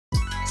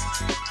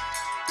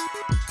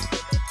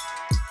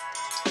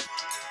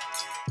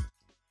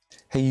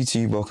Hey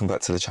YouTube, welcome back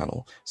to the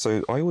channel.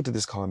 So I ordered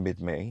this car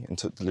mid-May and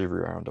took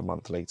delivery around a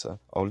month later.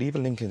 I'll leave a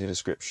link in the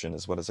description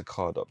as well as a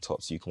card up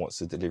top so you can watch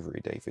the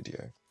delivery day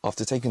video.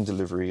 After taking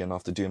delivery and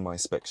after doing my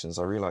inspections,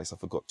 I realised I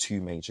forgot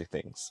two major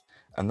things.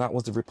 And that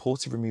was the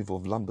reported removal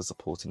of lumbar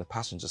support in the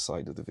passenger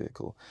side of the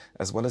vehicle,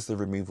 as well as the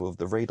removal of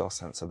the radar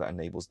sensor that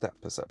enables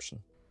depth perception.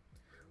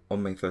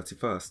 On May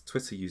 31st,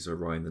 Twitter user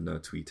Ryan the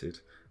Nerd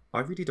tweeted, "I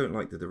really don't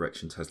like the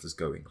direction Tesla's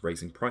going,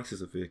 raising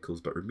prices of vehicles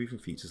but removing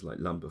features like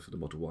lumbar for the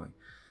Model Y,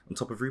 on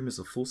top of rumours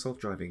of full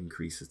self-driving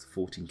increases to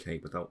 14K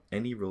without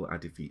any real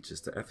added features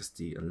to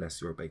FSD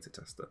unless you're a beta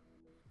tester."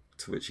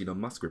 To which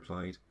Elon Musk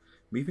replied,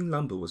 "Moving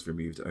lumbar was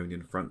removed only in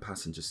the front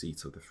passenger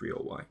seat of the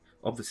 3.0Y,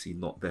 obviously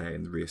not there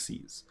in the rear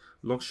seats.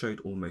 Logs showed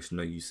almost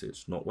no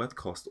usage, not worth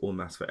cost or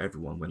mass for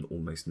everyone when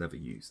almost never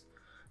used.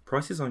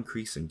 Prices are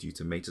increasing due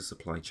to major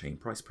supply chain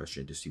price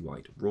pressure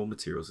industry-wide, raw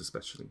materials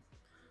especially."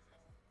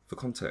 For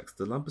context,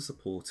 the lumbar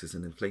support is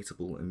an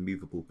inflatable and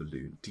movable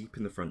balloon deep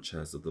in the front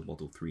chairs of the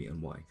Model 3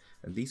 and Y,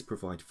 and these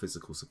provide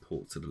physical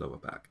support to the lower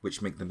back,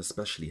 which make them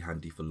especially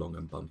handy for long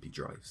and bumpy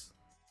drives.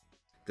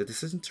 The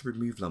decision to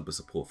remove lumbar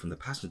support from the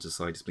passenger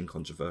side has been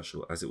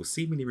controversial, as it was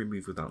seemingly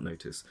removed without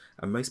notice,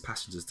 and most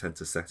passengers tend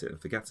to set it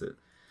and forget it.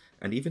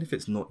 And even if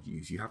it's not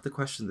used, you have to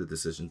question the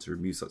decision to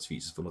remove such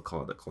features from a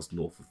car that cost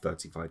north of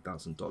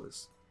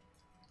 $35,000.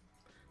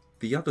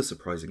 The other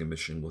surprising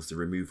omission was the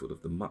removal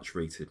of the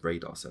much-rated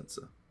radar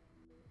sensor.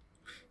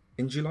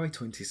 In July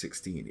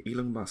 2016,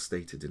 Elon Musk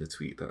stated in a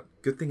tweet that,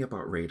 "Good thing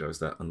about radar is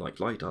that, unlike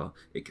LiDAR,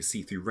 it can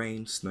see through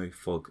rain, snow,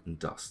 fog, and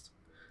dust."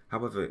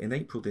 However, in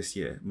April this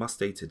year, Musk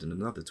stated in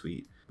another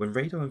tweet, "When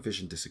radar and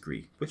vision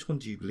disagree, which one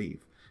do you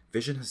believe?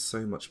 Vision has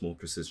so much more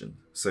precision,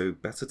 so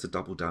better to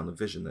double down on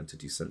vision than to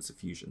do sensor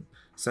fusion.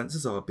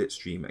 Sensors are a bit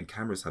stream and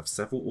cameras have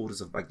several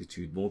orders of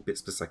magnitude more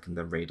bits per second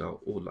than radar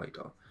or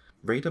LiDAR.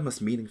 Radar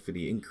must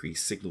meaningfully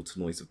increase signal to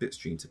noise of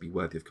bitstream to be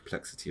worthy of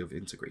complexity of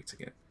integrating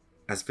it.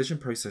 As vision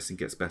processing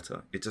gets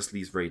better, it just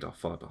leaves radar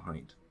far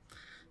behind."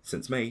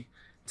 Since May,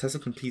 Tesla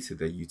completed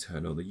their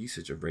U-turn on the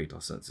usage of radar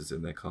sensors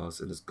in their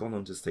cars and has gone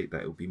on to state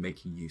that it will be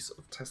making use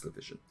of Tesla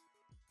Vision.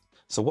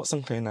 So what's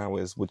unclear now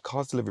is, would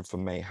cars delivered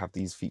from May have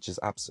these features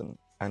absent?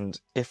 And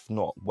if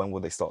not, when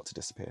will they start to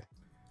disappear?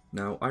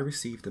 Now, I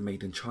received the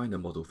made in China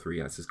Model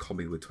 3 as is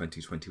common with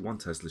 2021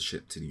 Tesla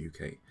shipped to the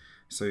UK,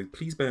 so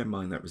please bear in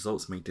mind that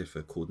results may differ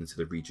according to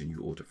the region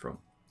you order from.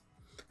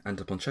 And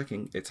upon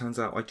checking, it turns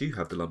out I do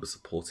have the lumbar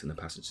support in the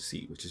passenger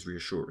seat, which is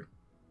reassuring.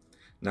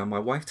 Now, my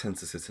wife tends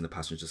to sit in the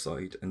passenger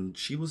side, and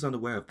she was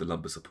unaware of the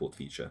lumbar support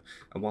feature,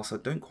 and whilst I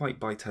don't quite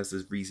buy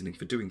Tesla's reasoning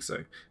for doing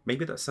so,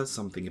 maybe that says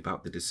something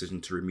about the decision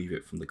to remove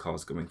it from the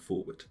cars going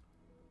forward.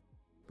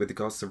 With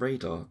regards to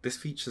radar, this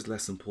feature is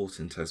less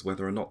important as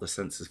whether or not the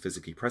sensor is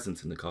physically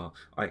present in the car,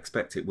 I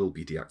expect it will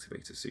be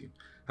deactivated soon.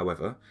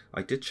 However,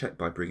 I did check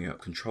by bringing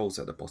up controls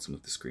at the bottom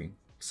of the screen,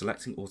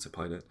 selecting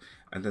autopilot,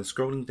 and then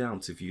scrolling down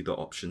to view the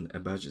option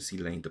emergency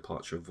lane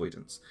departure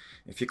avoidance.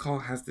 If your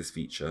car has this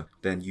feature,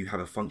 then you have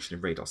a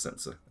functioning radar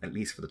sensor, at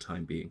least for the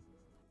time being.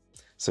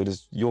 So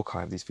does your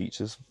car have these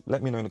features?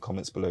 Let me know in the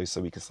comments below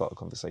so we can start a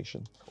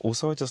conversation.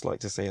 Also, I'd just like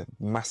to say a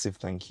massive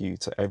thank you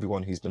to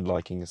everyone who's been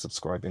liking and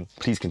subscribing.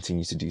 Please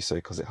continue to do so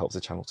because it helps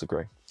the channel to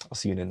grow. I'll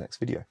see you in the next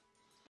video.